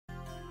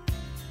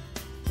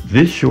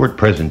This short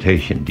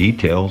presentation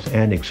details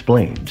and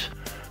explains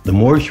the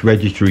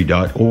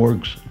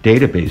MoorishRegistry.org's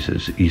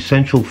database's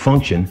essential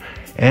function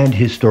and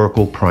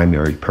historical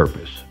primary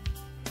purpose.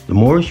 The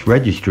Moorish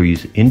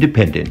Registry's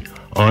independent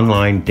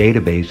online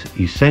database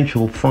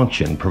essential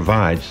function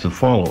provides the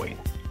following.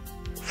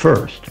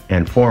 First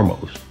and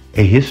foremost,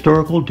 a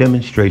historical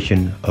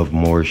demonstration of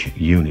Moorish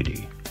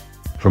unity.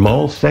 From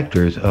all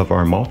sectors of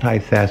our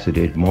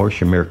multifaceted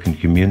Moorish American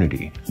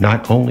community,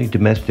 not only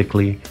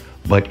domestically,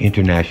 but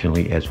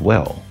internationally as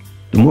well.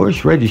 The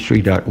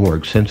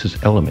MoorishRegistry.org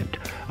Census Element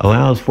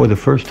allows for the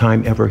first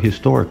time ever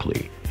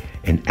historically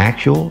an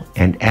actual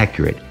and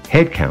accurate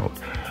headcount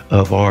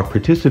of our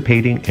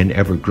participating and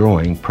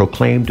ever-growing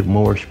proclaimed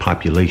Moorish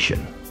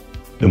population.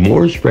 The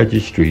Moorish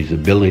Registry's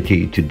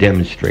ability to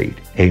demonstrate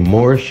a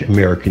Moorish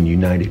American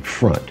United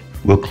Front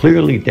will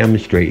clearly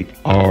demonstrate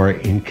our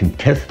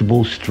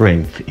incontestable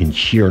strength in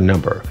sheer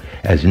number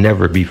as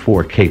never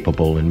before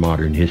capable in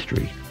modern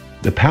history.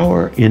 The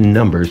power in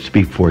numbers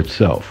speak for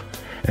itself,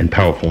 and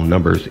powerful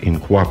numbers in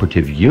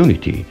cooperative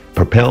unity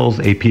propels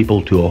a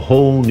people to a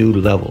whole new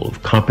level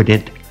of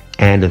competent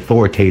and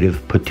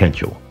authoritative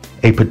potential.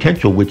 A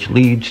potential which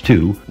leads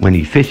to, when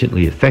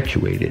efficiently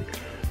effectuated,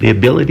 the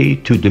ability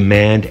to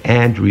demand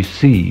and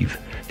receive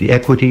the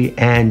equity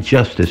and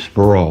justice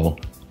for all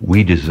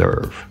we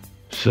deserve.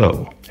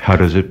 So, how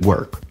does it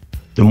work?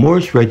 The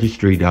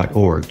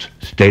MoorishRegistry.org's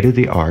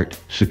state-of-the-art,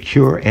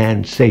 secure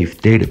and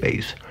safe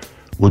database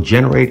will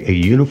generate a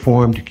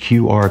uniformed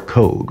QR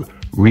code,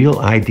 real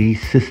ID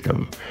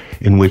system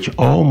in which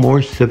all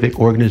Moorish civic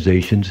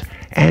organizations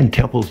and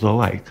temples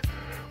alike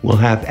will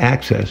have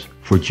access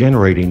for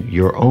generating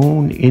your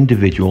own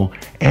individual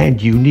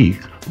and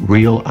unique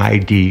real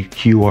ID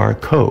QR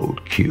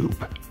code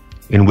cube,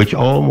 in which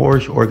all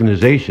Moorish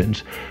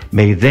organizations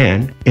may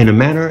then, in a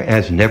manner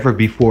as never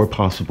before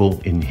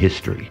possible in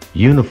history,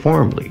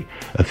 uniformly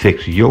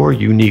affix your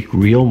unique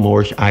real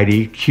Moorish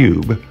ID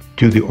cube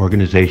to the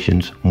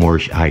organization's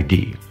Moorish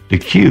ID. The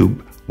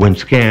cube, when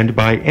scanned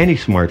by any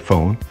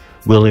smartphone,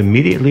 will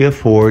immediately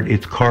afford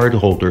its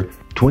cardholder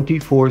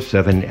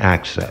 24/7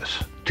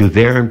 access to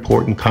their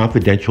important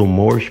confidential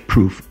Moorish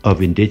proof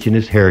of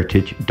indigenous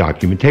heritage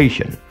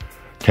documentation,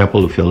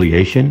 temple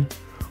affiliation,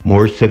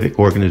 Moorish civic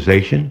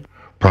organization,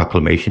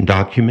 proclamation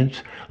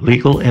documents,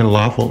 legal and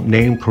lawful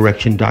name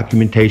correction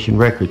documentation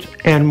records,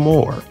 and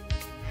more.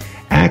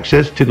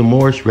 Access to the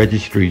Moorish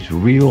Registry's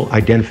real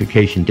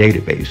identification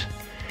database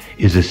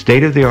is a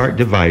state-of-the-art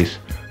device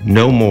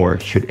no Moor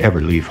should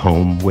ever leave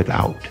home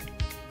without.